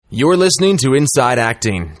You're listening to Inside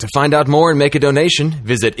Acting. To find out more and make a donation,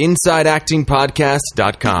 visit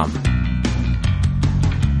InsideActingPodcast.com.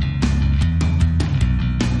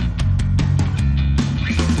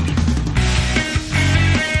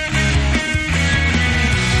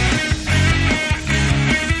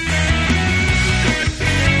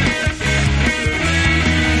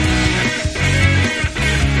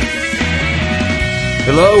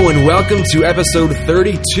 Hello and welcome to episode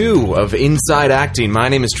 32 of Inside Acting. My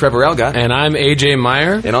name is Trevor Elga. And I'm AJ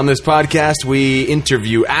Meyer. And on this podcast, we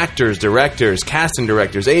interview actors, directors, casting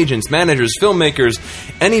directors, agents, managers, filmmakers,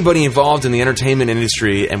 anybody involved in the entertainment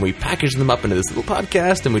industry, and we package them up into this little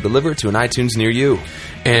podcast and we deliver it to an iTunes near you.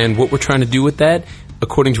 And what we're trying to do with that,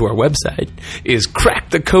 according to our website, is crack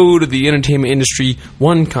the code of the entertainment industry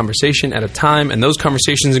one conversation at a time. And those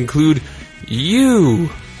conversations include you,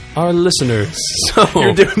 our listeners. So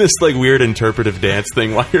you're doing this like weird interpretive dance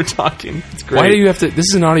thing while you're talking. It's great. Why do you have to? This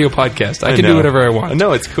is an audio podcast. I can do whatever I want.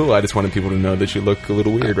 No, it's cool. I just wanted people to know that you look a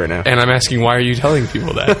little weird right now. And I'm asking, why are you telling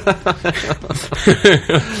people that?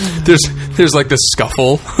 there's like this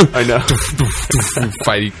scuffle. I know.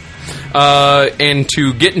 Fighting. And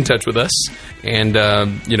to get in touch with us and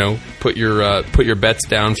put your bets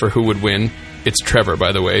down for who would win. It's Trevor,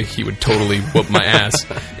 by the way. He would totally whoop my ass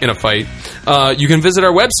in a fight. You can visit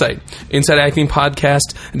our website,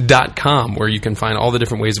 InsideActingPodcast.com, where you can find all the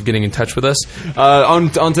different ways of getting in touch with us.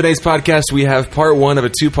 On today's podcast, we have part one of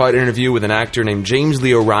a two-part interview with an actor named James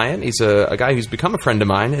Leo Ryan. He's a guy who's become a friend of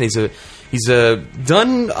mine, and he's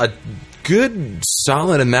done a good,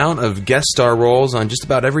 solid amount of guest star roles on just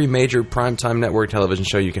about every major primetime network television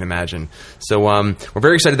show you can imagine. So we're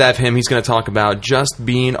very excited to have him. He's going to talk about just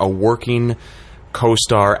being a working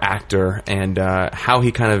co-star actor and how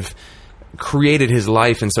he kind of created his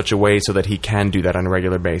life in such a way so that he can do that on a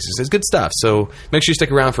regular basis. It's good stuff. So make sure you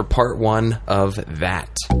stick around for part one of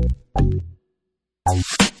that.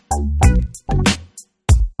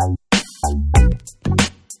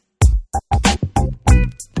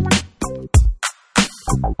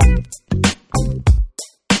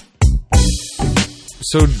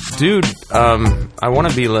 So, dude, I want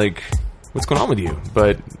to be like, what's going on with you?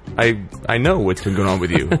 But I know what's been going on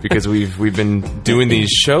with you because we've been doing these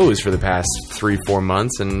shows for the past 3-4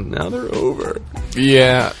 months, and now they're over.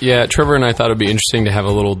 Yeah. Trevor and I thought it'd be interesting to have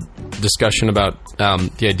a little discussion about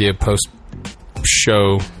the idea of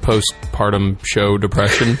postpartum show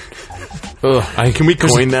depression. Can we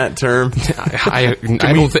coin that term? I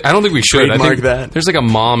don't think we should. Trademark that. There's like a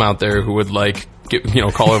mom out there who would like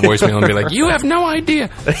call her voicemail and be like, "You have no idea."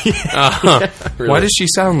 Really? Why does she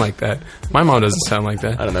sound like that? My mom doesn't sound like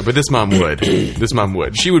that. I don't know, but this mom would. This mom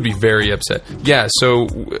would. She would be very upset. Yeah. So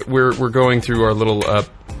we're going through our little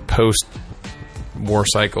post war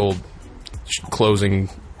cycle closing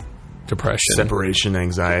depression, separation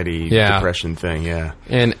anxiety, depression thing. Yeah.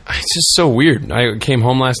 And it's just so weird. I came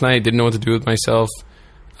home last night, didn't know what to do with myself.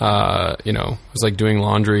 Was like doing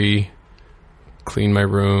laundry, cleaned my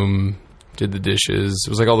room, did the dishes. It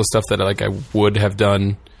was like all the stuff that I would have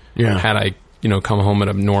done had I come home at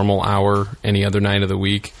a normal hour any other night of the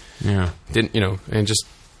week. Yeah. And just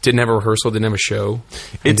didn't have a rehearsal, didn't have a show,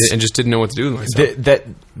 and just didn't know what to do with myself.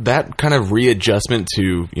 That kind of readjustment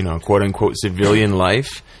to quote unquote civilian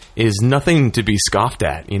life is nothing to be scoffed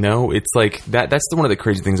at. It's like that's one of the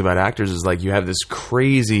crazy things about actors is like you have this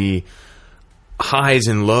crazy highs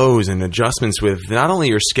and lows and adjustments with not only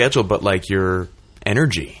your schedule but like your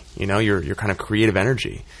energy. Your kind of creative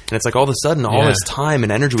energy. And it's like all of a sudden, all this time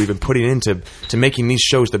and energy we've been putting into making these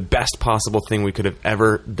shows the best possible thing we could have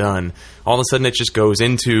ever done, all of a sudden it just goes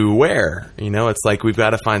into where? It's like we've got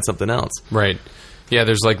to find something else. Right. Yeah,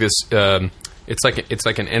 there's like this... It's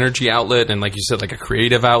like an energy outlet, and like you said, like a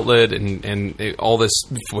creative outlet, and all this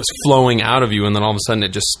was flowing out of you, and then all of a sudden it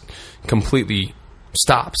just completely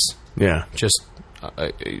stops. Yeah. Just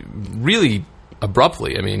really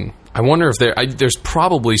abruptly. I mean, I wonder if there's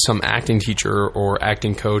probably some acting teacher or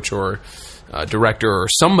acting coach or director or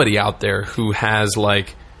somebody out there who has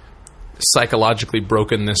like psychologically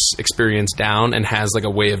broken this experience down and has like a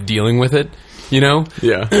way of dealing with it. Yeah.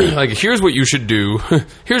 Like, here's what you should do.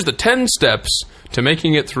 Here's the 10 steps to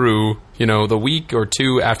making it through, the week or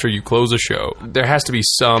two after you close a show. There has to be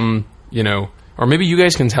some, or maybe you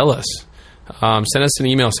guys can tell us. Send us an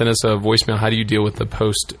email, send us a voicemail. How do you deal with the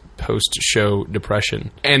post-show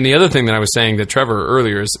depression? And the other thing that I was saying to Trevor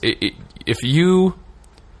earlier is if you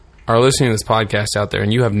are listening to this podcast out there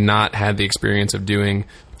and you have not had the experience of doing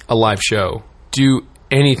a live show, do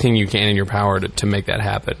anything you can in your power to make that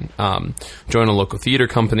happen. Join a local theater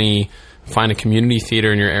company, find a community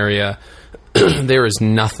theater in your area. There is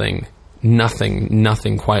nothing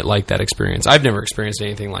nothing quite like that experience. I've never experienced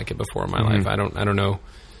anything like it before in my life. I don't know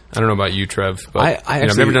about you, Trev, but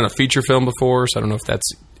I've never done a feature film before, so I don't know if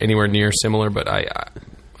that's anywhere near similar, but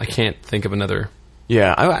I can't think of another.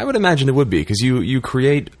 Yeah, I would imagine it would be, because you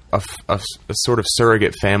create a sort of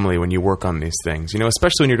surrogate family when you work on these things,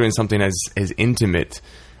 especially when you're doing something as intimate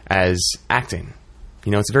as acting.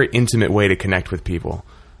 It's a very intimate way to connect with people.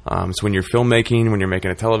 So when you're filmmaking, when you're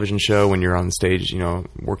making a television show, when you're on stage,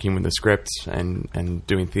 working with the script and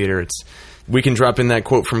doing theater, we can drop in that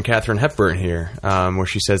quote from Katharine Hepburn here, where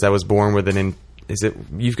she says, "I was born with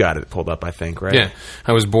you've got it pulled up, I think, right?" Yeah.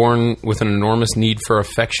 "I was born with an enormous need for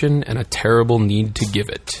affection and a terrible need to give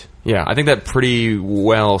it." Yeah, I think that pretty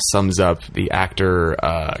well sums up the actor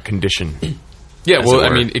condition. Yeah, well, I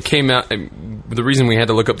mean, it came out. The reason we had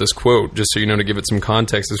to look up this quote, just so you know, to give it some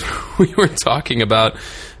context, is we were talking about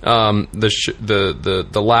the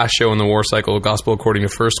last show in the War Cycle, Gospel According to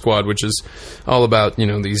First Squad, which is all about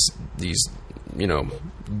these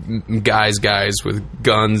guys with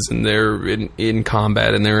guns, and they're in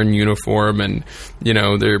combat, and they're in uniform, and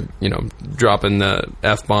they're dropping the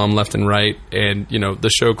F-bomb left and right, and the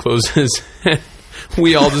show closes.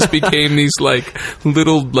 We all just became these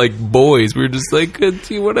little boys. We were just like, can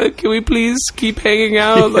we please keep hanging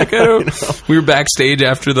out? I don't. We were backstage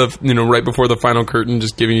after right before the final curtain,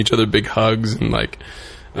 just giving each other big hugs, and I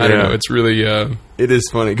don't know. It's really it is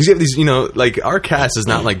funny because you have these our cast is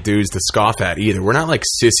not like dudes to scoff at either. We're not like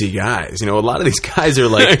sissy guys. A lot of these guys are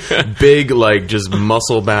big, just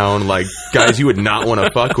muscle bound, guys you would not want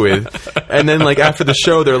to fuck with. And then after the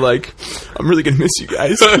show, they're like, "I'm really gonna miss you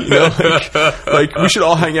guys." We should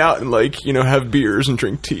all hang out and have beers and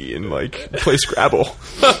drink tea and play Scrabble.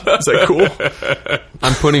 Is that cool?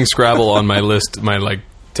 I'm putting Scrabble on my list.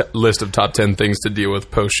 List of top 10 things to deal with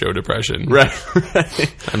post-show depression. Right.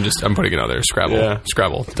 I'm putting it out there. Scrabble. Yeah.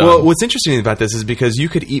 Scrabble. Done. Well, what's interesting about this is because you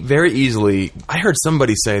could very easily. I heard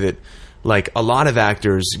somebody say that a lot of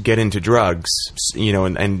actors get into drugs,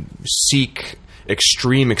 and seek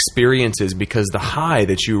extreme experiences because the high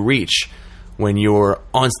that you reach when you're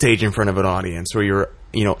on stage in front of an audience, or you're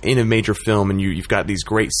in a major film and you've got these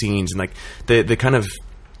great scenes, and the kind of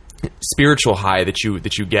spiritual high that you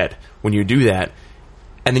get when you do that.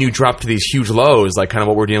 And then you drop to these huge lows, kind of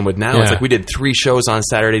what we're dealing with now. Yeah. It's we did 3 shows on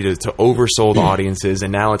Saturday to oversold audiences,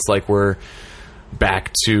 and now it's we're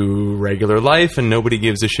back to regular life, and nobody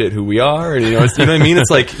gives a shit who we are. And you know what I mean?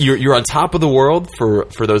 It's you're on top of the world for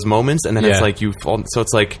those moments, and then it's you fall. So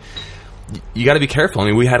it's you got to be careful. I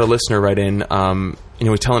mean, we had a listener write in,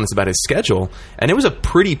 was telling us about his schedule, and it was a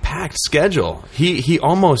pretty packed schedule. He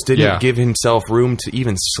almost didn't give himself room to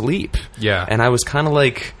even sleep. Yeah, and I was kind of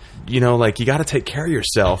you got to take care of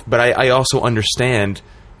yourself. But I also understand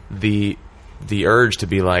the urge to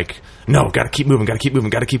be no, got to keep moving, got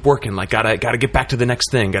to keep working. Got to get back to the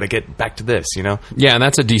next thing. Got to get back to this, Yeah, and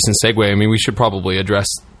that's a decent segue. I mean, we should probably address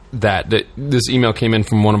that. This email came in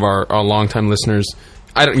from one of our longtime listeners.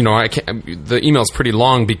 The email's pretty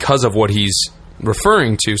long because of what he's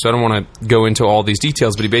referring to, so I don't want to go into all these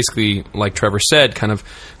details, but he basically, like Trevor said, kind of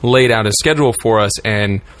laid out a schedule for us,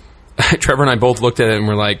 and Trevor and I both looked at it and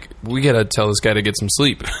we're like, we got to tell this guy to get some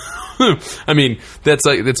sleep. I mean,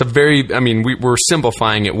 we're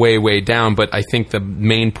simplifying it way, way down, but I think the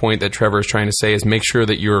main point that Trevor is trying to say is make sure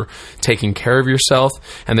that you're taking care of yourself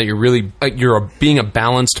and that you're being a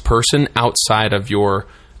balanced person outside of your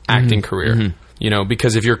acting career.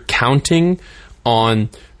 Because if you're counting on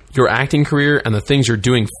your acting career and the things you're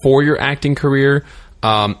doing for your acting career,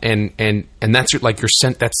 and that's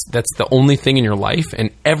that's the only thing in your life, and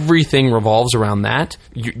everything revolves around that,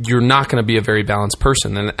 you're not going to be a very balanced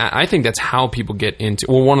person. And I think that's how people get into,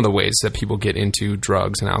 one of the ways that people get into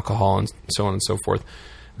drugs and alcohol and so on and so forth.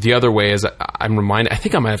 The other way is I'm reminded, I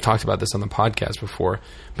think I might have talked about this on the podcast before,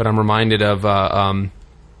 but I'm reminded of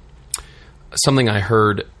something I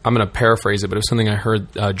heard. I'm going to paraphrase it, but it was something I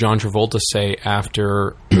heard John Travolta say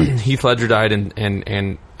after Heath Ledger died,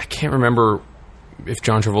 and I can't remember if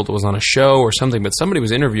John Travolta was on a show or something, but somebody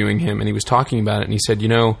was interviewing him and he was talking about it, and he said,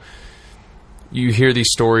 you hear these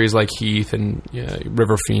stories like Heath and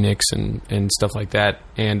River Phoenix and stuff like that,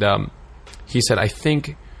 and he said, I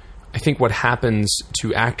think what happens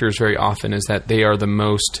to actors very often is that they are the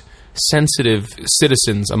most sensitive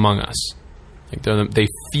citizens among us. They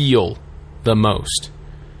feel the most,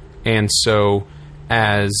 and so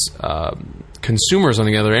as consumers on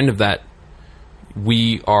the other end of that,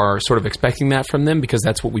 we are sort of expecting that from them because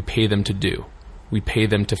that's what we pay them to do. We pay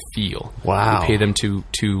them to feel. Wow. We pay them to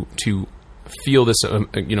feel this,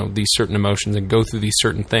 these certain emotions and go through these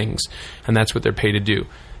certain things, and that's what they're paid to do.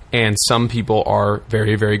 And some people are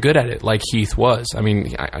very, very good at it, like Heath was. I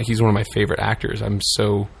mean, he's one of my favorite actors. I'm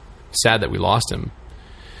so sad that we lost him.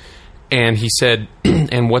 And he said,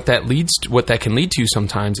 and what that can lead to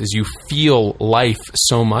sometimes is you feel life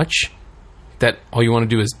so much that all you want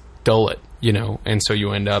to do is dull it, you know. And so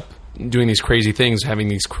you end up doing these crazy things, having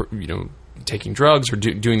these, you know, taking drugs or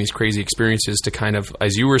doing these crazy experiences to kind of,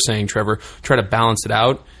 as you were saying, Trevor, try to balance it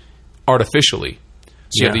out artificially.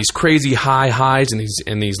 So you have these crazy high highs and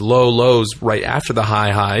these low lows right after the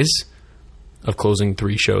high highs of closing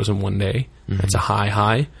 3 shows in one day. Mm-hmm. That's a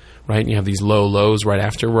high, right? And you have these low lows right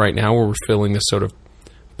after. Right now, where we're feeling this sort of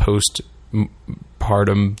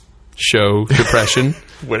postpartum show depression,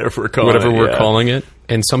 whatever we're calling it.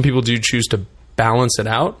 And some people do choose to balance it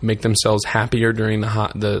out, make themselves happier during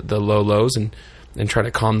the low lows, and try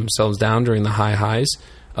to calm themselves down during the high highs.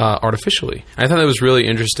 Artificially. I thought that was really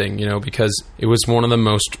interesting, you know, because it was one of the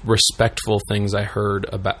most respectful things I heard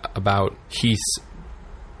about Heath's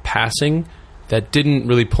passing that didn't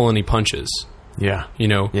really pull any punches. Yeah. You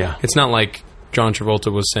know? Yeah. It's not like John Travolta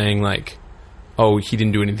was saying, like, oh, he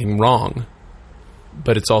didn't do anything wrong.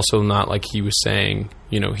 But it's also not like he was saying,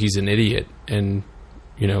 you know, he's an idiot and,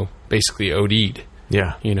 you know, basically OD'd.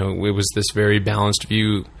 Yeah. You know, it was this very balanced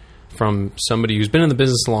view from somebody who's been in the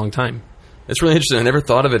business a long time. It's really interesting. I never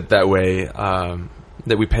thought of it that way,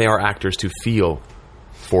 that we pay our actors to feel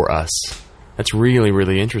for us. That's really,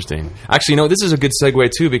 really interesting. Actually, you know, this is a good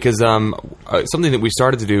segue, too, because something that we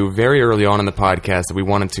started to do very early on in the podcast that we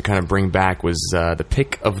wanted to kind of bring back was the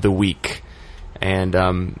pick of the week. And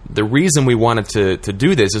the reason we wanted to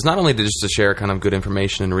do this is not only just to share kind of good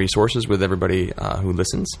information and resources with everybody who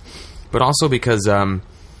listens, but also because...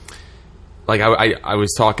 like I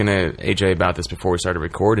was talking to AJ about this before we started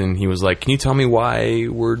recording, and he was like, "Can you tell me why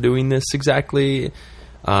we're doing this exactly?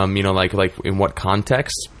 You know, like in what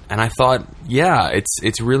context?" And I thought, yeah,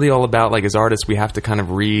 it's really all about, like, as artists, we have to kind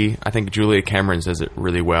of I think Julia Cameron says it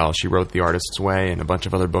really well. She wrote The Artist's Way and a bunch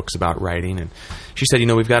of other books about writing, and she said, you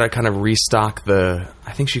know, we've got to kind of restock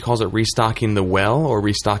I think she calls it restocking the well or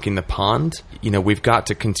restocking the pond. You know, we've got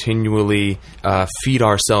to continually feed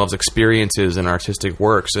ourselves experiences and artistic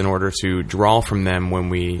works in order to draw from them when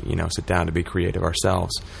we, you know, sit down to be creative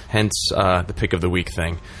ourselves. Hence the pick of the week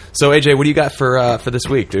thing. So AJ, what do you got for this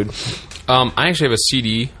week, dude? I actually have a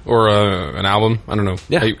CD or an album. I don't know.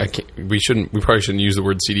 Yeah. We probably shouldn't use the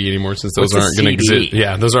word CD anymore since those aren't going to exist.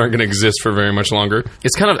 Yeah, those aren't going to exist for very much longer.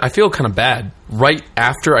 I feel kind of bad. Right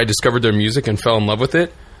after I discovered their music and fell in love with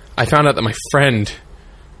it, I found out that my friend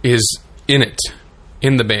is in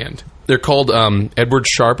the band. They're called Edward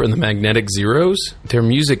Sharpe and the Magnetic Zeros. Their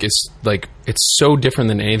music is like, it's so different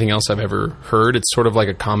than anything else I've ever heard. It's sort of like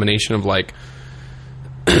a combination of like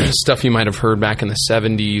stuff you might have heard back in the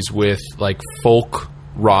 70s with like folk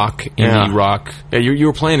rock, indie rock. Yeah, you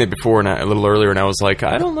were playing it before and a little earlier, and I was like,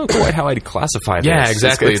 I don't know quite how I'd classify this. Yeah,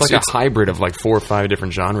 exactly. It's like a hybrid of like 4 or 5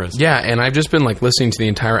 different genres. Yeah, and I've just been like listening to the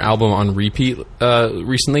entire album on repeat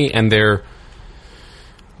recently, and their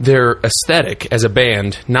aesthetic as a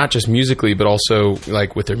band, not just musically, but also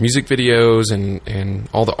like with their music videos and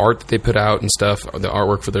all the art that they put out and stuff, the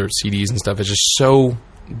artwork for their CDs and stuff is just so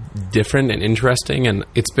different and interesting. And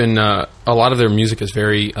it's been a lot of their music is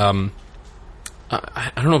very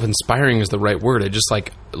I don't know if inspiring is the right word. I just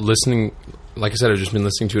like listening, like I said, I've just been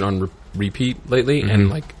listening to it on repeat lately, and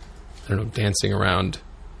like, I don't know, dancing around.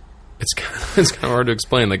 It's kind of hard to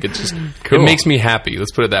explain. Like, it just it makes me happy.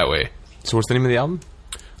 Let's put it that way. So what's the name of the album?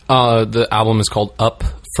 The album is called Up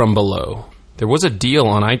From Below. There was a deal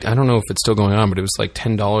on, I don't know if it's still going on, but it was like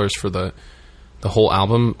 $10 for the whole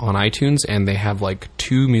album on iTunes, and they have like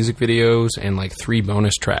 2 music videos and like 3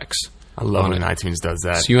 bonus tracks. I love when iTunes does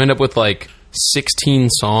that. So you end up with like 16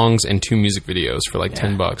 songs and 2 music videos for like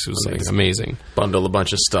 $10. It was like amazing. Bundle a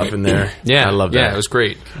bunch of stuff in there. Yeah, I love that. Yeah, it was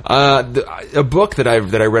great. A book that I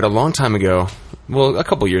read a long time ago, well, a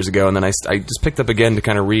couple years ago, and then I just picked up again to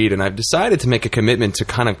kind of read, and I've decided to make a commitment to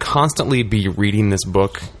kind of constantly be reading this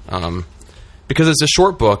book, because it's a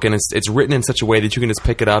short book and it's written in such a way that you can just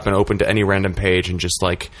pick it up and open to any random page and just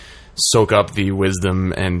like soak up the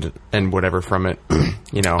wisdom and whatever from it,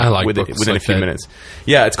 you know, within a few minutes.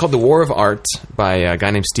 Yeah, it's called The War of Art by a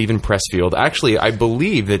guy named Steven Pressfield. Actually, I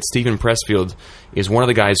believe that Steven Pressfield is one of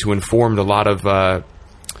the guys who informed a lot of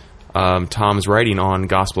Tom's writing on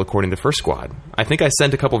Gospel According to First Squad. I think I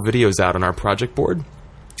sent a couple videos out on our project board.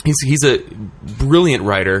 He's a brilliant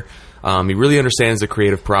writer. He really understands the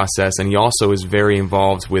creative process, and he also is very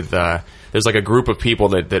involved with. There's like a group of people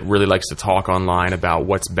that really likes to talk online about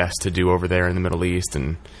what's best to do over there in the Middle East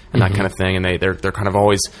and that kind of thing. And they're kind of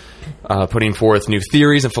always putting forth new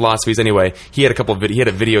theories and philosophies. Anyway, he had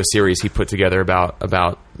a video series he put together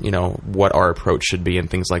about what our approach should be and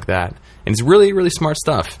things like that. And it's really, really smart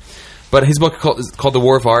stuff. But his book is called The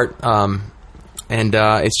War of Art. And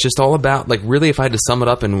it's just all about, like, really, if I had to sum it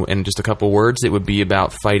up in just a couple words, it would be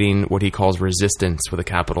about fighting what he calls resistance with a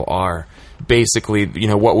capital R. Basically,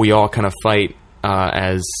 what we all kind of fight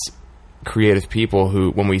as creative people who,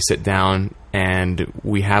 when we sit down and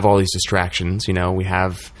we have all these distractions, we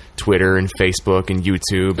have Twitter and Facebook and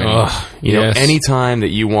YouTube. And, anytime that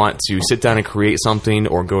you want to sit down and create something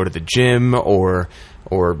or go to the gym or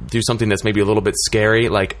do something that's maybe a little bit scary,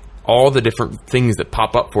 like, all the different things that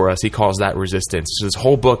pop up for us, he calls that resistance. So this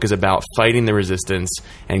whole book is about fighting the resistance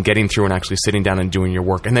and getting through and actually sitting down and doing your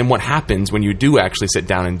work. And then what happens when you do actually sit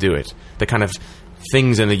down and do it? The kind of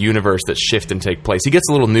things in the universe that shift and take place. He gets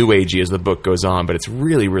a little new agey as the book goes on, but it's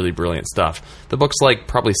really, really brilliant stuff. The book's like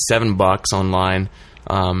probably $7 online.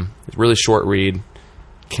 It's a really short read.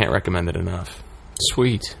 Can't recommend it enough.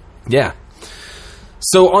 Sweet. Yeah.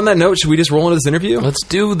 So on that note, should we just roll into this interview? Let's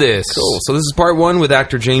do this. Cool. So this is part one with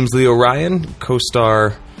actor James Leo Ryan,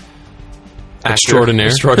 co-star extraordinaire.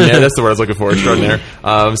 Extraordinaire. That's the word I was looking for. Extraordinaire.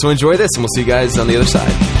 So enjoy this, and we'll see you guys on the other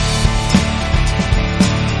side.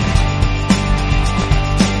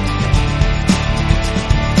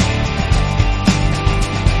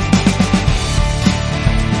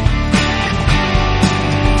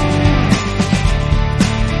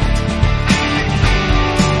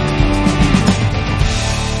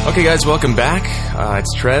 Okay, guys, welcome back.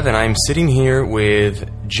 It's Trev, and I'm sitting here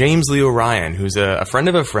with James Leo Ryan, who's a friend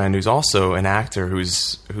of a friend, who's also an actor,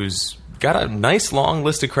 who's got a nice long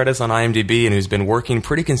list of credits on IMDb, and who's been working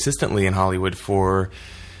pretty consistently in Hollywood for,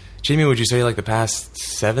 Jamie, would you say like the past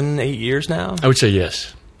 7-8 years now? I would say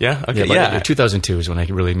yes. Yeah. Okay. Yeah. 2002 is when I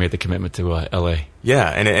really made the commitment to LA. Yeah,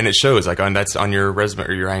 and it shows like on your resume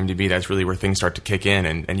or your IMDb. That's really where things start to kick in.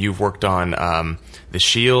 And you've worked on The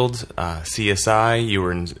Shield, CSI. You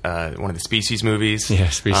were in one of the Species movies. Yeah,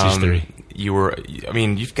 Species 3.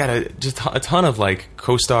 You've got just a ton of like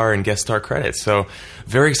co-star and guest star credits. So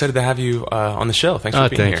very excited to have you on the show. Thanks for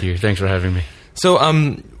being here. Thank you. Thanks for having me. So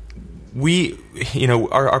we,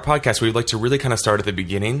 our podcast, we'd like to really kind of start at the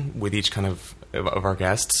beginning with each kind of our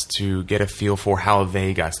guests to get a feel for how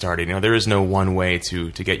they got started. There is no one way to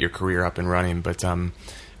get your career up and running, but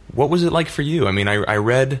what was it like for you? I mean, I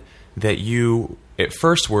read that you at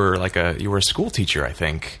first were you were a school teacher, I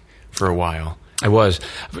think, for a while. I was.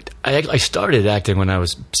 I started acting when I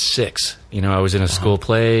was 6. I was in a school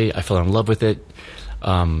play. I fell in love with it.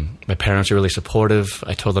 My parents were really supportive.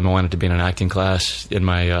 I told them I wanted to be in an acting class in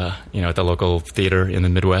my, at the local theater in the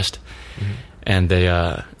Midwest. Mm-hmm. And they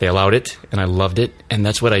allowed it, and I loved it, and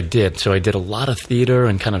that's what I did. So I did a lot of theater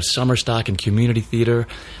and kind of summer stock and community theater.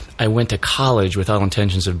 I went to college with all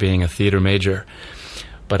intentions of being a theater major,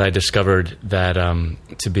 but I discovered that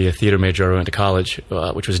to be a theater major, I went to college,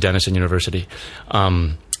 which was Denison University,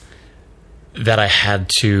 that I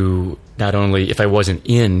had to not only, if I wasn't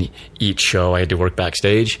in each show, I had to work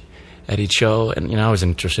backstage at each show, and I was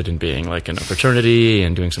interested in being like in a fraternity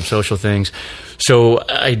and doing some social things. So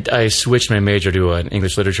I switched my major to an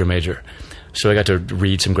English literature major. So I got to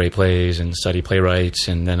read some great plays and study playwrights,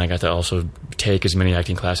 and then I got to also take as many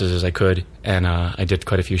acting classes as I could, and I did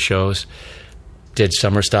quite a few shows. Did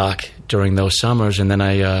summer stock during those summers, and then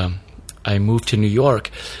I moved to New York.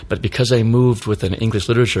 But because I moved with an English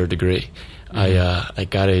literature degree, I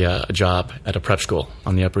got a job at a prep school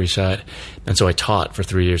on the Upper East Side. And so I taught for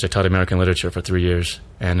 3 years. I taught American literature for 3 years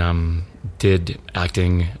and did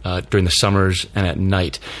acting during the summers and at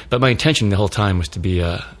night. But my intention the whole time was to be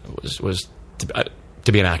to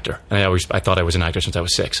be an actor. And I thought I was an actor since I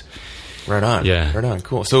was 6. Right on. Yeah. Right on.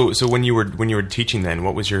 Cool. So when you were teaching then,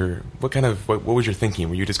 what was your thinking?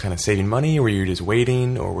 Were you just kind of saving money, or were you just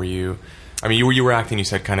waiting, or were you? I mean, you were acting. You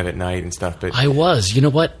said kind of at night and stuff, but I was. You know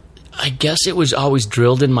what? I guess it was always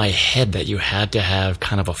drilled in my head that you had to have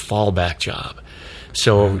kind of a fallback job.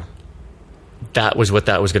 So that was what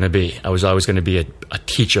that was going to be. I was always going to be a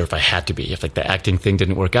teacher if I had to be. If like the acting thing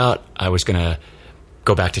didn't work out, I was going to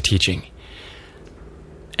go back to teaching.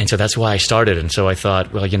 And so that's why I started. And so I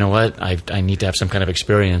thought, well, you know what? I need to have some kind of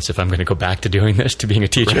experience if I'm going to go back to doing this, to being a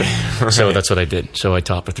teacher. Right. So that's what I did. So I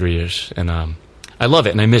taught for 3 years. And I love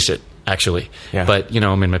it, and I miss it, actually. Yeah. But,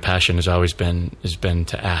 my passion has always been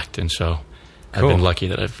to act. And so I've been lucky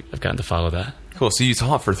that I've gotten to follow that. Cool. So you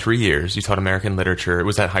taught for 3 years. You taught American literature.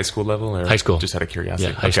 Was that high school level or High school? Just out of curiosity.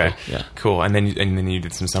 Yeah, high school. Yeah. Cool. And then you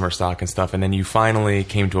did some summer stock and stuff. And then you finally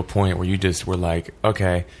came to a point where you just were like,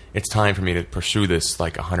 okay, it's time for me to pursue this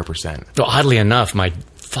like 100%. So oddly enough, my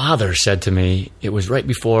father said to me, it was right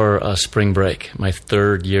before spring break, my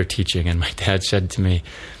 3rd year teaching, and my dad said to me,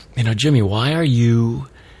 Jimmy, why are you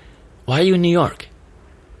in New York?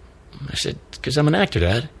 I said, because I'm an actor,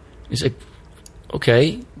 Dad. He said,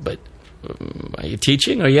 okay, but are you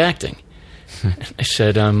teaching or are you acting? I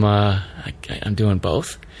said, I'm doing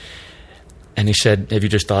both. And he said, have you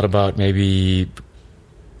just thought about maybe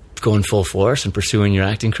going full force and pursuing your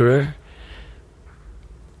acting career?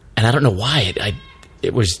 And I don't know why.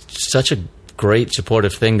 It was such a great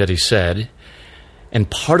supportive thing that he said. And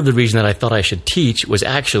part of the reason that I thought I should teach was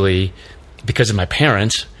actually because of my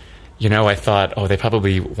parents. I thought, they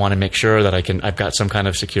probably want to make sure that I've got some kind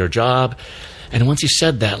of secure job. And once he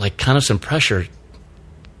said that, like kind of some pressure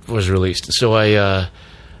was released. So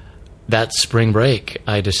that spring break,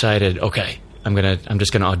 I decided, okay, I'm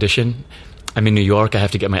just gonna audition. I'm in New York. I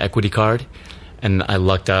have to get my equity card, and I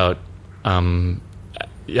lucked out. Spring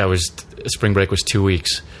break was 2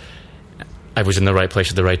 weeks. I was in the right place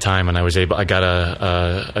at the right time, and I got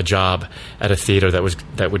a job at a theater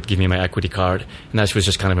that would give me my equity card, and that was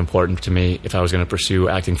just kind of important to me if I was going to pursue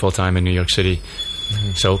acting full time in New York City.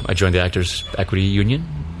 Mm-hmm. So I joined the Actors Equity Union,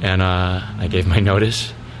 and I gave my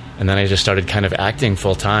notice, and then I just started kind of acting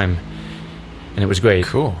full time, and it was great.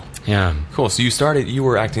 Cool. Yeah. Cool. So you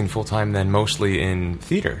were acting full time then, mostly in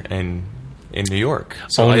theater and in New York.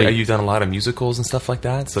 So you've done a lot of musicals and stuff like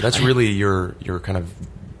that. So that's really your kind of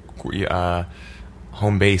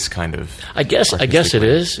home base kind of. I guess it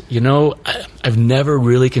is. I've never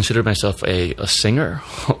really considered myself a singer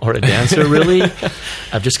or a dancer, really.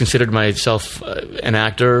 I've just considered myself an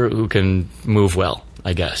actor who can move well,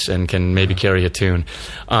 I guess, and can maybe carry a tune.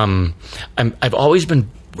 I've always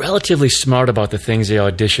been relatively smart about the things I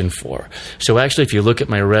audition for. So actually, if you look at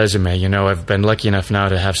my resume, I've been lucky enough now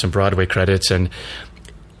to have some Broadway credits, and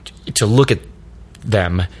to look at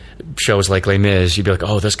them, shows like Les Mis, you'd be like,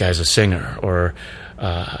 oh, this guy's a singer, or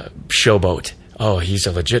Showboat, oh, he's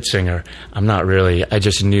a legit singer. I'm not really. I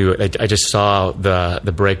just knew, I just saw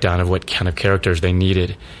the breakdown of what kind of characters they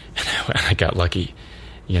needed, and I got lucky,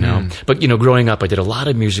 But, growing up, I did a lot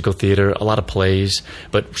of musical theater, a lot of plays,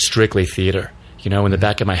 but strictly theater. In the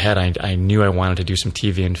back of my head, I knew I wanted to do some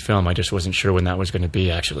TV and film. I just wasn't sure when that was going to be,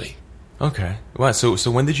 actually. Okay. Wow. So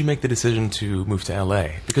when did you make the decision to move to LA?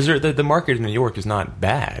 Because the market in New York is not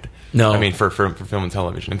bad. No. I mean, for film and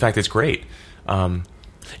television. In fact, it's great.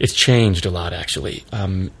 It's changed a lot, actually.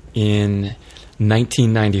 In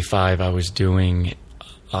 1995, I was doing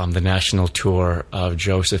the national tour of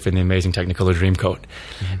Joseph and the Amazing Technicolor Dreamcoat.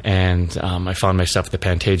 Mm-hmm. And I found myself at the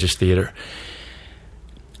Pantages Theater.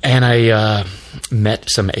 And I met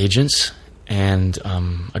some agents, and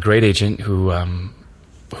a great agent who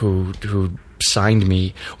signed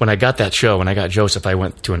me. When I got that show, when I got Joseph, I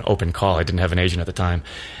went to an open call. I didn't have an agent at the time,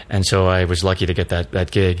 and so I was lucky to get that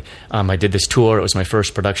gig. I did this tour. It was my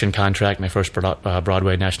first production contract, my first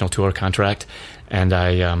Broadway national tour contract, and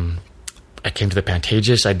I came to the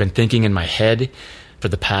Pantages. I'd been thinking in my head for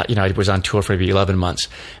the past, I was on tour for maybe 11 months,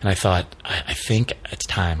 and I thought, I think it's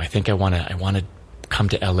time. I think I want to come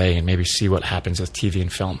to LA and maybe see what happens with TV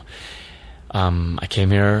and film. I came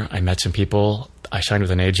here, I met some people, I signed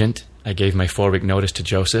with an agent, I gave my 4-week notice to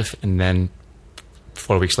Joseph, and then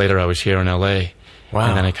 4 weeks later I was here in LA. Wow.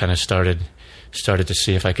 And then I kind of started to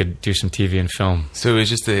see if I could do some TV and film. So it was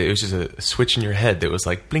just a switch in your head that was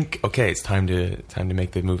like, blink, okay, it's time to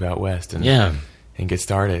make the move out west and get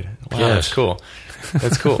started. Wow, yes. That's cool.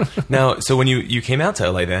 That's cool. Now, so when you came out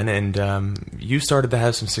to LA then, and you started to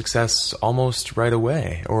have some success almost right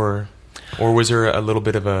away, or was there a little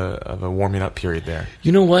bit of a warming up period there?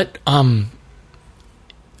 You know what?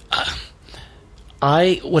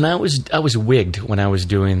 I was wigged when I was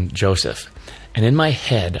doing Joseph, and in my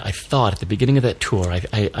head I thought at the beginning of that tour,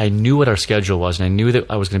 I knew what our schedule was, and I knew that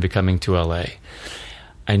I was going to be coming to LA.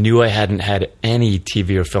 I knew I hadn't had any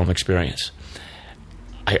TV or film experience.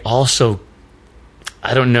 I was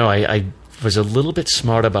a little bit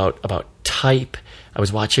smart about type. I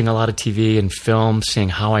was watching a lot of TV and film, seeing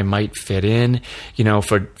how I might fit in.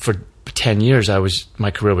 For 10 years,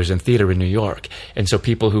 my career was in theater in New York. And so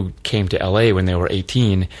people who came to LA when they were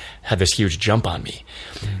 18 had this huge jump on me.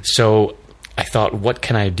 Mm. So I thought, what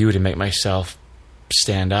can I do to make myself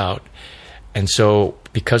stand out? And so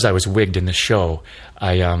because I was wigged in the show,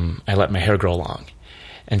 I let my hair grow long.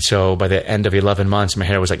 And so by the end of 11 months, my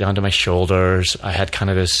hair was like down to my shoulders. I had kind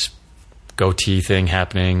of this goatee thing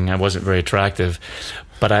happening. I wasn't very attractive.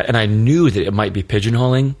 But I knew that it might be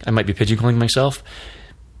pigeonholing. I might be pigeonholing myself,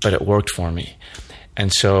 but it worked for me.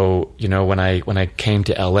 And so, when I came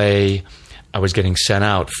to LA, I was getting sent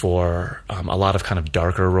out for a lot of kind of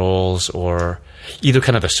darker roles, or either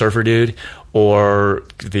kind of the surfer dude, or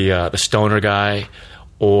the stoner guy,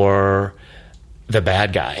 or the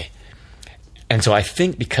bad guy. And so I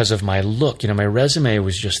think because of my look, my resume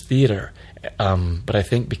was just theater. But I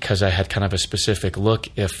think because I had kind of a specific look,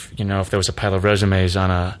 if there was a pile of resumes on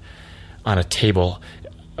a table,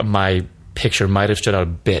 my picture might have stood out a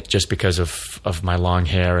bit just because of my long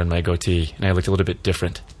hair and my goatee, and I looked a little bit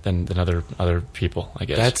different than other people, I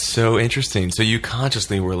guess. That's so interesting. So you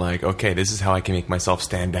consciously were like, okay, this is how I can make myself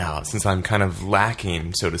stand out. Since I'm kind of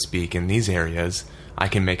lacking, so to speak, in these areas, I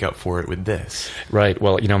can make up for it with this. Right.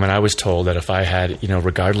 Well, I was told that if I had,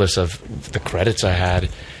 regardless of the credits I had,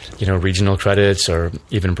 regional credits or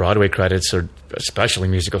even Broadway credits, or especially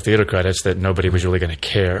musical theater credits, that nobody was really going to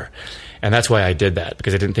care. And that's why I did that,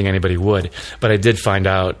 because I didn't think anybody would. But I did find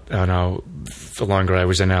out, the longer I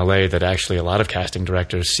was in LA, that actually a lot of casting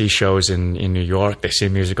directors see shows in New York. They see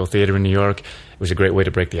musical theater in New York. It was a great way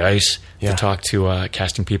to break the ice, to talk to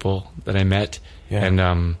casting people that I met. Yeah.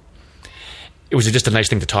 And it was just a nice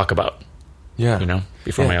thing to talk about,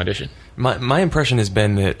 before my audition. My impression has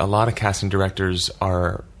been that a lot of casting directors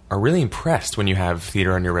are really impressed when you have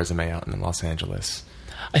theater on your resume out in Los Angeles.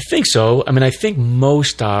 I think so. I think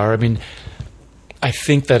most are. I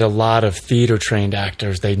think that a lot of theater-trained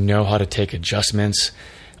actors, they know how to take adjustments.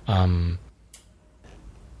 They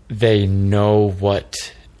know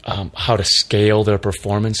how to scale their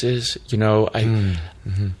performances.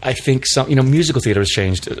 I think some, musical theater has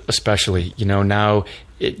changed, especially, now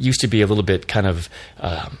it used to be a little bit kind of,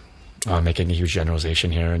 I'm making a huge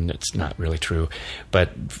generalization here, and it's not really true,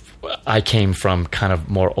 but I came from kind of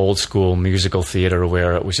more old school musical theater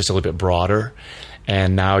where it was just a little bit broader,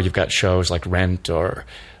 and now you've got shows like Rent or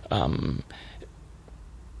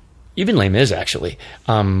even Les Mis, actually,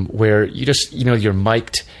 where you just, you're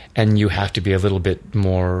mic'd and you have to be a little bit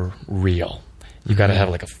more real. You've got to have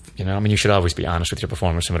you should always be honest with your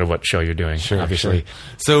performance no matter what show you're doing, obviously.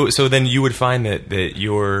 Sure. So then you would find that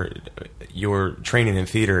your training in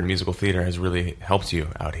theater and musical theater has really helped you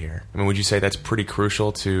out here. Would you say that's pretty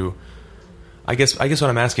crucial to... I guess what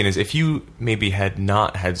I'm asking is, if you maybe had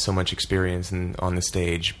not had so much experience on the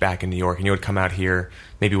stage back in New York, and you would come out here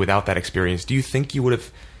maybe without that experience, do you think you would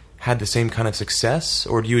have had the same kind of success,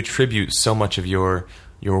 or do you attribute so much of your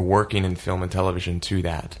working in film and television to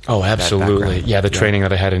that? Oh, absolutely. The training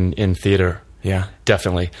that I had in theater. Yeah,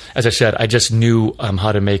 definitely. As I said, I just knew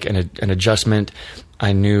how to make an adjustment.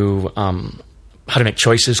 I knew how to make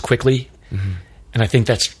choices quickly. Mm-hmm. And I think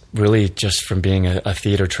that's really just from being a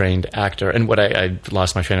theater-trained actor. And what I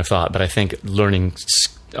lost my train of thought, but I think learning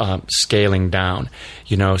scaling down.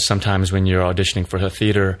 Sometimes when you're auditioning for a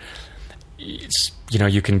theater,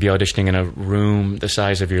 you can be auditioning in a room the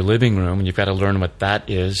size of your living room, and you've got to learn what that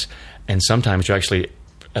is. And sometimes you're actually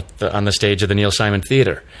on the stage of the Neil Simon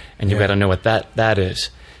Theater, and you've got to know what that is,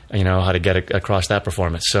 how to get across that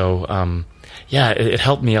performance. So, it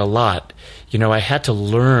helped me a lot. I had to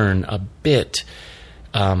learn a bit.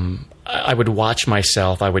 I would watch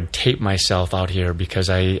myself. I would tape myself out here because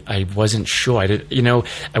I wasn't sure.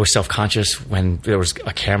 I was self-conscious when there was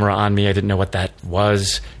a camera on me. I didn't know what that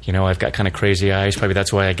was. I've got kind of crazy eyes. Probably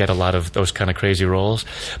that's why I get a lot of those kind of crazy roles.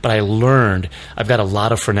 But I learned I've got a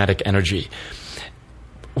lot of frenetic energy,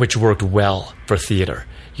 which worked well for theater.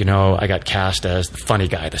 I got cast as the funny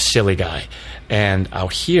guy, the silly guy. And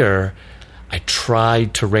out here, I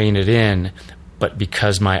tried to rein it in, but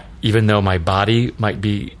because even though my body might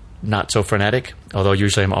be not so frenetic, although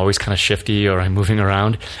usually I'm always kind of shifty or I'm moving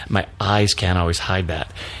around, my eyes can't always hide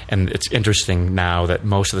that. And it's interesting now that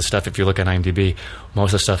most of the stuff, if you look at IMDb, most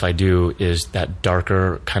of the stuff I do is that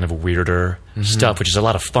darker, kind of weirder stuff, which is a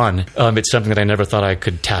lot of fun. It's something that I never thought I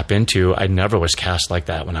could tap into. I never was cast like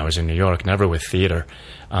that when I was in New York, never with theater.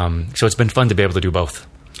 So it's been fun to be able to do both.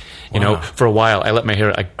 Wow. For a while,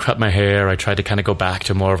 I cut my hair. I tried to kind of go back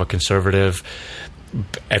to more of a conservative,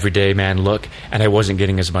 everyday man look, and I wasn't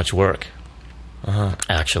getting as much work,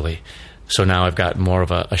 actually. So now I've got more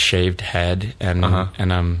of a shaved head, and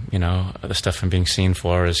I'm, the stuff I'm being seen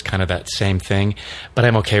for is kind of that same thing. But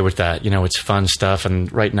I'm okay with that. It's fun stuff, and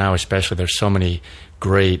right now especially, there's so many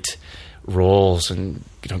great roles and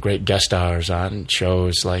great guest stars on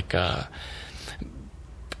shows like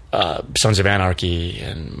Sons of Anarchy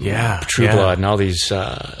and True Blood and all these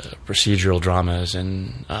procedural dramas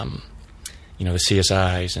and the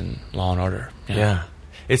CSIs and Law and Order. Yeah.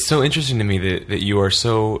 It's so interesting to me that you are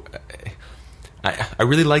so... I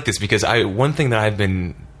really like this because one thing that I've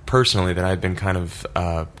been personally that I've been kind of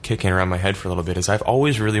kicking around my head for a little bit is I've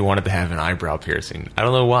always really wanted to have an eyebrow piercing. I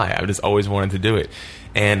don't know why. I've just always wanted to do it.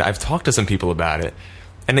 And I've talked to some people about it.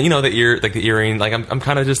 And the earring, like I'm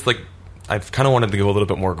kind of just like, I've kind of wanted to go a little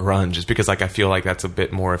bit more grunge just because like I feel like that's a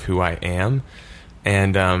bit more of who I am.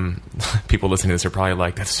 And people listening to this are probably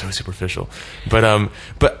like, that's so superficial. But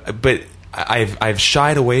I've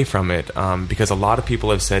shied away from it because a lot of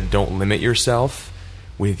people have said don't limit yourself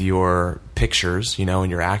with your pictures,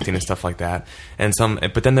 and your acting and stuff like that.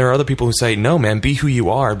 But then there are other people who say, no, man, be who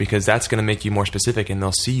you are because that's going to make you more specific and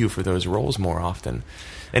they'll see you for those roles more often.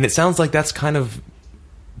 And it sounds like that's kind of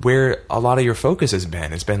where a lot of your focus has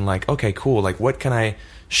been. It's been like, okay, cool. Like, what can I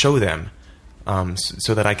show them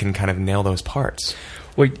so that I can kind of nail those parts?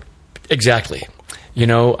 Well, exactly.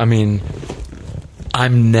 I mean,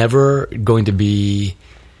 I'm never going to be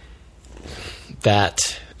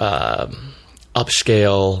that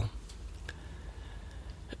upscale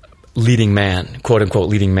leading man, quote unquote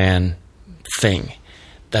leading man thing.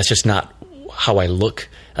 That's just not how I look.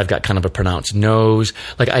 I've got kind of a pronounced nose.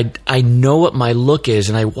 Like I know what my look is,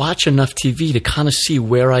 and I watch enough TV to kind of see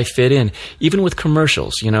where I fit in, even with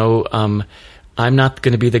commercials. I'm not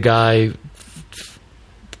going to be the guy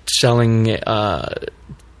selling for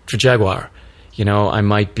Jaguar. I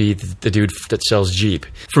might be the dude that sells Jeep.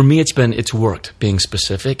 For me, it's worked being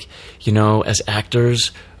specific. As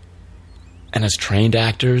actors and as trained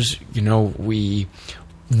actors, we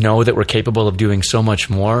know that we're capable of doing so much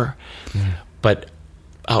more. Mm. But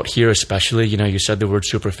out here especially, you said the word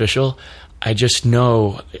superficial. I just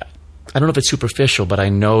know, I don't know if it's superficial, but I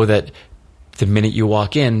know that the minute you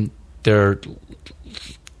walk in, they're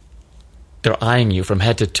eyeing you from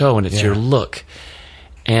head to toe, and it's your look.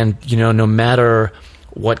 And, no matter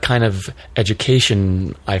what kind of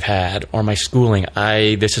education I've had or my schooling,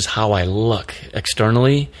 this is how I look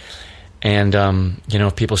externally. And,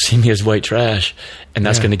 if people see me as white trash and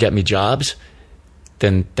that's going to get me jobs,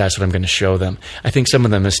 then that's what I'm going to show them. I think some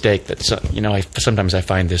of the mistake that, sometimes I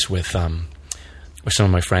find this with some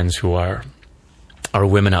of my friends who are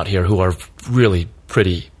women out here who are really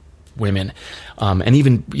pretty women. And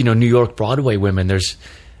even, New York Broadway women,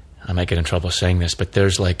 I might get in trouble saying this, but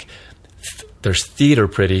there's theater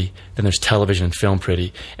pretty, then there's television and film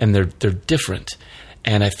pretty, and they're different.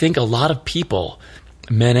 And I think a lot of people,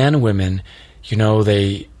 men and women,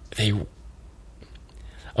 a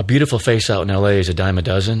beautiful face out in LA is a dime a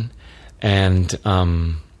dozen, and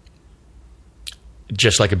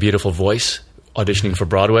just like a beautiful voice auditioning for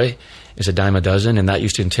Broadway is a dime a dozen, and that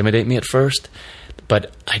used to intimidate me at first.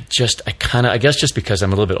 But I guess just because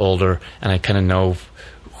I'm a little bit older and I kind of know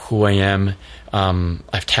who I am,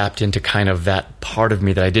 I've tapped into kind of that part of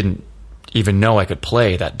me that I didn't even know I could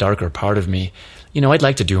play, that darker part of me. I'd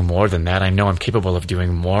like to do more than that. I know I'm capable of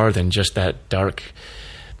doing more than just that dark,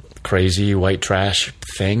 crazy white trash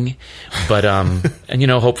thing. But,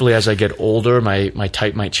 and hopefully as I get older, my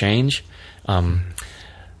type might change.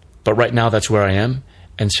 But right now that's where I am.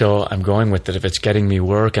 And so I'm going with it. If it's getting me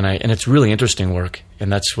work and it's really interesting work,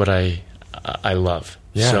 and that's what I love.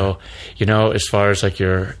 Yeah. So, as far as like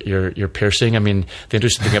your piercing, I mean, the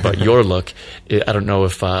interesting thing about your look, I don't know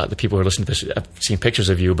if the people who are listening to this have seen pictures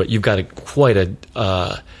of you, but you've got quite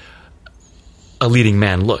a leading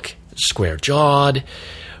man look, square jawed.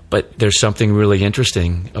 But there's something really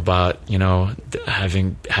interesting about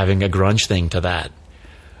having a grunge thing to that.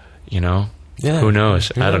 Yeah. Who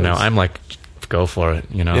knows? I don't know. I'm like, go for it,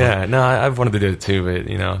 Yeah, no, I've wanted to do it too,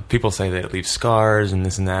 but people say that it leaves scars and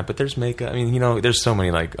this and that, but there's makeup. I mean, there's so many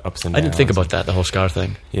like ups and downs. I didn't think about that, the whole scar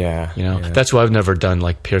thing. Yeah, that's why I've never done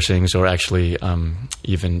like piercings or actually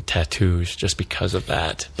even tattoos, just because of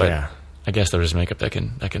that. But I guess there is makeup that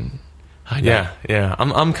can hide that. Yeah.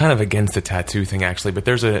 I'm kind of against the tattoo thing actually, but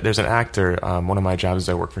there's an actor. One of my jobs is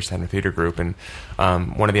I work for Center Theater Group, and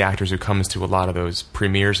one of the actors who comes to a lot of those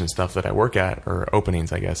premieres and stuff that I work at, or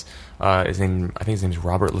openings, I guess. I think his name's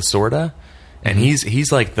Robert Lasorda, and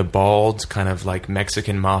he's like the bald kind of like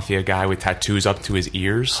Mexican mafia guy with tattoos up to his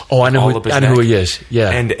ears. Oh, I know who he is. Yeah,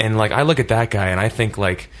 and like I look at that guy and I think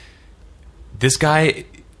like this guy,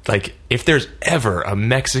 like if there's ever a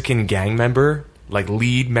Mexican gang member, like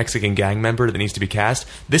lead Mexican gang member that needs to be cast,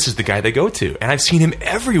 this is the guy they go to. And I've seen him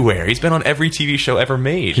everywhere. He's been on every TV show ever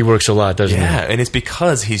made. He works a lot, doesn't he? Yeah, and it's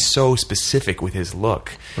because he's so specific with his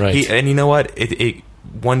look. Right. And you know what?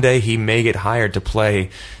 One day he may get hired to play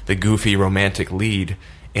the goofy romantic lead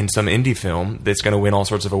in some indie film that's going to win all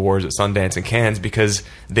sorts of awards at Sundance and Cannes because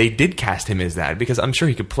they did cast him as that, because I'm sure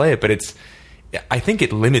he could play it, but I think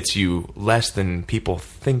it limits you less than people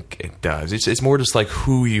think it does. It's more just like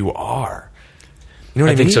who you are. You know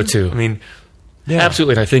what I mean? I think so too. I mean, Yeah.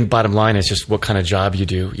 Absolutely. And I think bottom line is just what kind of job you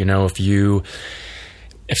do. You know,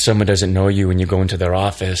 if someone doesn't know you and you go into their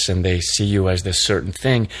office and they see you as this certain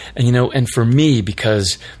thing, and you know, and for me,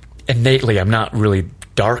 because innately I'm not really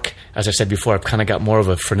dark, as I said before, I've kind of got more of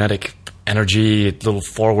a frenetic energy, a little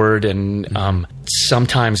forward, and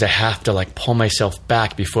sometimes I have to like pull myself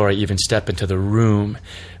back before I even step into the room,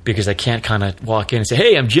 because I can't kind of walk in and say,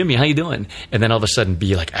 "Hey, I'm Jimmy, how you doing?" and then all of a sudden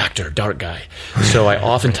be like actor, dark guy. So I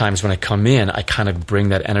oftentimes when I come in, I kind of bring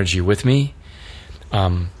that energy with me,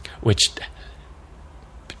 which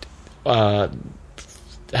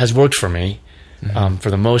has worked for me for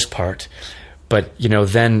the most part. But, you know,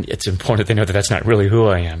 then it's important to know that that's not really who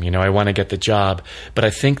I am. You know, I want to get the job. But I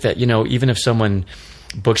think that, you know, even if someone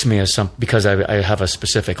books me as because I have a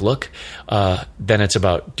specific look, then it's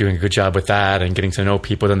about doing a good job with that and getting to know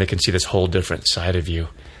people. Then they can see this whole different side of you.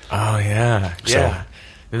 Oh, yeah. So, yeah.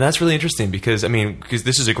 And that's really interesting because, I mean, because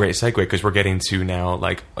this is a great segue because we're getting to now,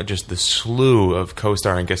 like, just the slew of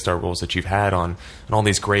co-star and guest star roles that you've had on all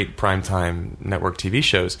these great primetime network TV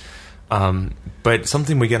shows. But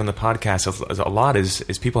something we get on the podcast a lot is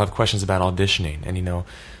people have questions about auditioning and, you know,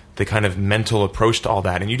 the kind of mental approach to all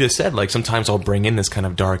that. And you just said, like, sometimes I'll bring in this kind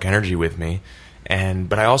of dark energy with me,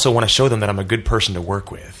 but I also want to show them that I'm a good person to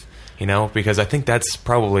work with, you know, because I think that's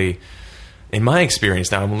probably, in my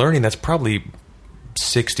experience now, I'm learning that's probably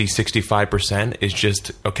 60-65% is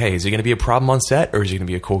just, okay, is he going to be a problem on set or is he going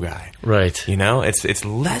to be a cool guy? Right. You know, it's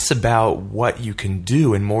less about what you can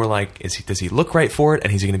do and more like, does he look right for it,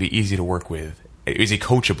 and is he going to be easy to work with? Is he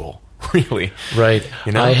coachable, really? Right.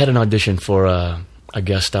 You know? I had an audition for a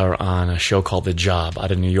guest star on a show called The Job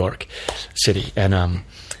out of New York City, and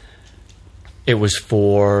it was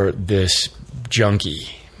for this junkie,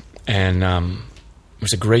 and it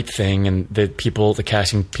was a great thing, and the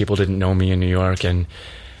casting people didn't know me in New York, and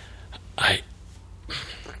I'm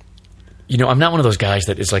not one of those guys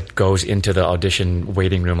that is like goes into the audition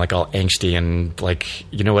waiting room like all angsty and like,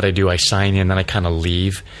 you know what I do? I sign in, then I kind of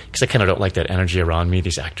leave because I kind of don't like that energy around me.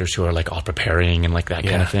 These actors who are like all preparing and like that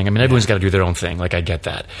kind of thing. I mean, everyone's got to do their own thing. Like I get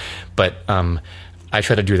that, but I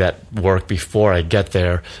try to do that work before I get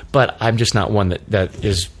there. But I'm just not one that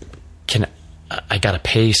is can. I got to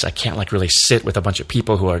pace. I can't like really sit with a bunch of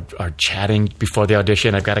people who are chatting before the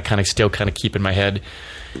audition. I've got to kind of still kind of keep in my head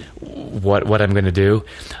what I'm going to do.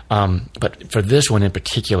 But for this one in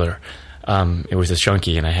particular, it was this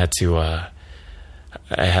junkie, and I had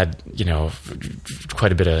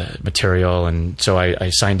quite a bit of material, and so I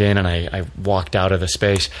signed in and I walked out of the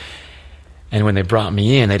space. And when they brought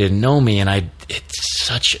me in, they didn't know me, and it's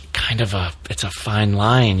such kind of it's a fine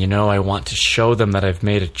line, you know. I want to show them that I've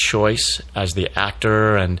made a choice as the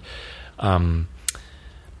actor, and I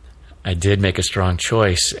did make a strong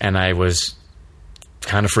choice, and I was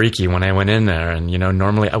kind of freaky when I went in there. And, you know,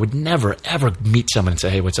 normally I would never, ever meet someone and say,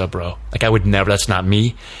 "Hey, what's up, bro?" Like I would never, that's not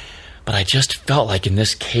me. But I just felt like in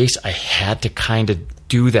this case, I had to kind of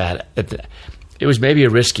do that. It was maybe a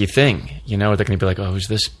risky thing, you know, they're going to be like, "Oh, who's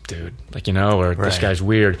this dude?" Like, you know, or "This guy's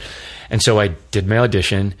weird." And so I did my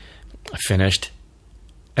audition, I finished,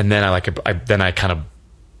 and then I kind of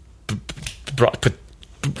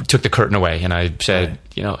took the curtain away, and I said,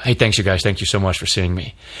 you know, "Hey, thanks you guys. Thank you so much for seeing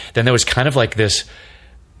me." Then there was kind of like this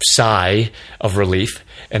sigh of relief,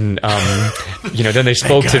 and you know, then they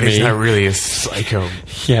spoke to me. He's not really a psycho,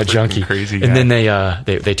 junkie, crazy guy. And then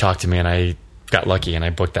they talked to me, and I got lucky and I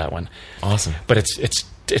booked that one. Awesome. But it's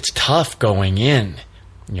tough going in,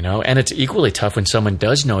 you know, and it's equally tough when someone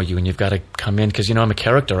does know you and you've got to come in because, you know, I'm a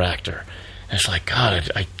character actor. And it's like, God,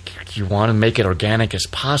 you want to make it organic as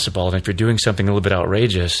possible. And if you're doing something a little bit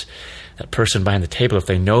outrageous, that person behind the table, if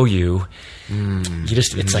they know you,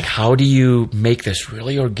 it's like, how do you make this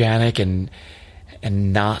really organic and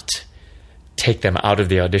not take them out of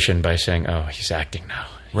the audition by saying, "Oh, he's acting now.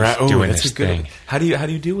 Right. Oh, doing that's this a good thing." How do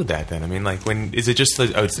you deal with that then? I mean, like, when is it just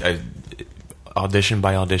it's a audition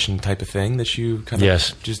by audition type of thing that you kind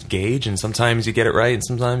of just gauge, and sometimes you get it right and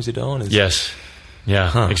sometimes you don't? Yes.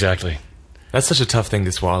 Yeah, exactly. That's such a tough thing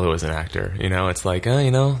to swallow as an actor. You know, it's like,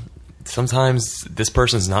 you know, sometimes this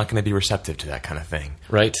person's not going to be receptive to that kind of thing.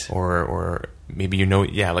 Right. Or maybe, you know,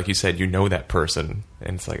 like you said, you know that person,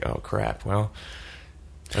 and it's like, oh crap, well,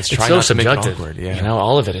 let's try not to make it awkward. Yeah. You know,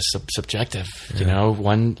 all of it is subjective. Yeah. You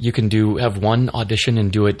know, you can have one audition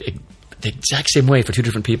and do it the exact same way for two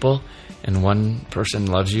different people, and one person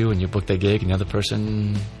loves you and you book the gig, and the other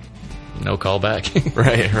person, no call back.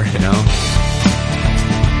 Right. You know?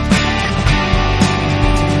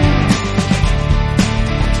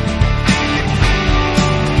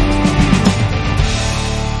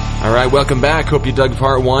 All right, welcome back. Hope you dug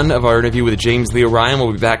part one of our interview with James Leo Ryan.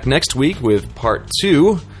 We'll be back next week with part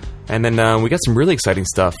two And then we got some really exciting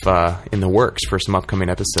stuff in the works for some upcoming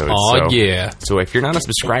episodes. Oh, yeah. So if you're not a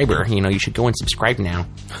subscriber, you should go and subscribe now.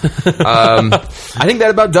 I think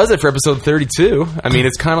that about does it for episode 32. I mean,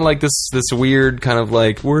 it's kind of like this weird kind of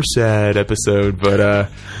like we're sad episode, but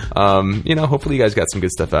hopefully you guys got some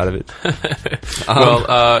good stuff out of it.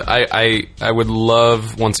 I would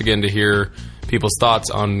love once again to hear people's thoughts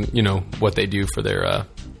on what they do for their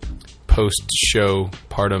post-show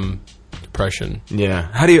partum depression. Yeah.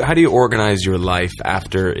 How do you organize your life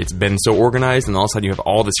after it's been so organized, and all of a sudden you have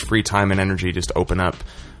all this free time and energy just open up?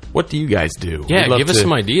 What do you guys do? Yeah, give us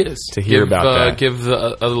some ideas to hear about that. Give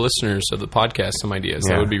the other listeners of the podcast some ideas.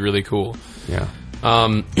 Yeah. That would be really cool. Yeah.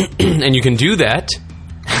 And you can do that.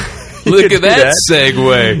 Look at that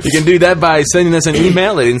segue. You can do that by sending us an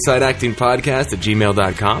email at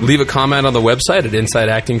insideactingpodcast@gmail.com. Leave a comment on the website at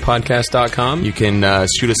insideactingpodcast.com. You can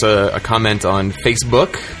shoot us a comment on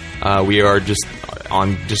Facebook. We are just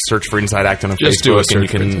search for Inside Act on Facebook, and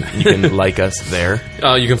you can like us there.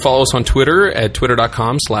 You can follow us on Twitter at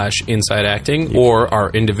twitter.com/insideacting or our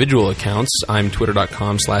individual accounts. I'm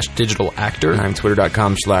twitter.com/digitalactor. I'm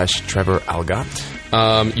twitter.com/Trevor Algot.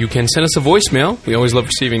 You can send us a voicemail. We always love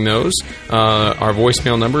receiving those. Our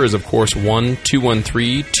voicemail number is, of course,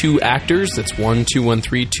 1-213-2-ACTORS. That's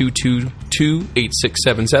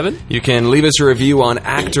 1-213-222-8677. You can leave us a review on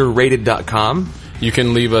actorrated.com. You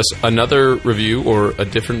can leave us another review or a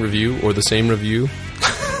different review or the same review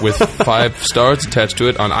with 5 stars attached to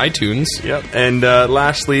it on iTunes. Yep. And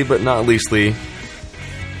lastly, but not leastly,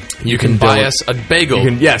 you can buy us a bagel.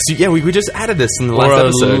 We just added this in the last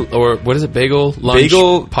episode. Or what is it? Bagel lunch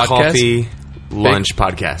bagel podcast? Coffee lunch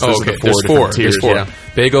podcast. Those are the four tiers. There's 4. Yeah.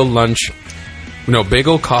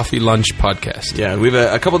 Bagel coffee lunch podcast. Yeah, we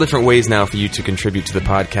have a couple different ways now for you to contribute to the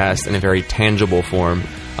podcast in a very tangible form.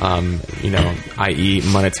 I.e.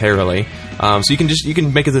 monetarily. So you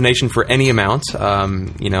can make a donation for any amount.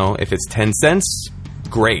 If it's 10 cents,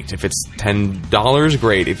 great. If it's $10,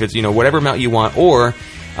 great. If it's whatever amount you want, or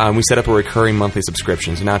we set up a recurring monthly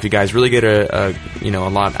subscription. So now if you guys really get a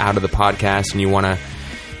lot out of the podcast and you want to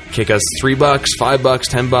kick us $3, $5,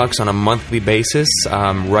 $10 on a monthly basis,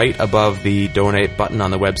 right above the donate button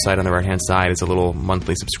on the website on the right hand side is a little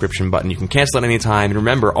monthly subscription button. You can cancel at any time. And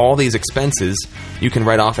remember, all these expenses you can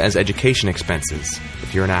write off as education expenses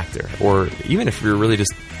if you're an actor, or even if you're really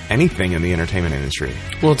just anything in the entertainment industry.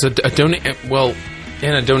 Well, it's a donation. Well,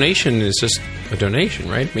 and a donation is just a donation,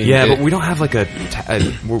 right? I mean, but we don't have like there's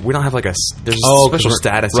a special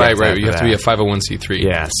status. Right. You have to be a 501c3.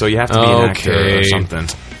 Yeah, so you have to be an actor or something.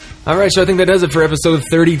 All right, so I think that does it for episode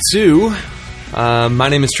 32. My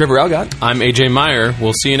name is Trevor Algot. I'm AJ Meyer.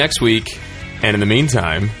 We'll see you next week. And in the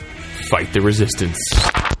meantime, fight the resistance.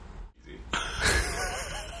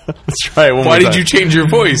 Let's try it one more time. Why did you change your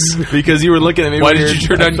voice? Because you were looking at me. Why did you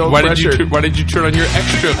turn on your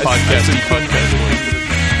extra podcast?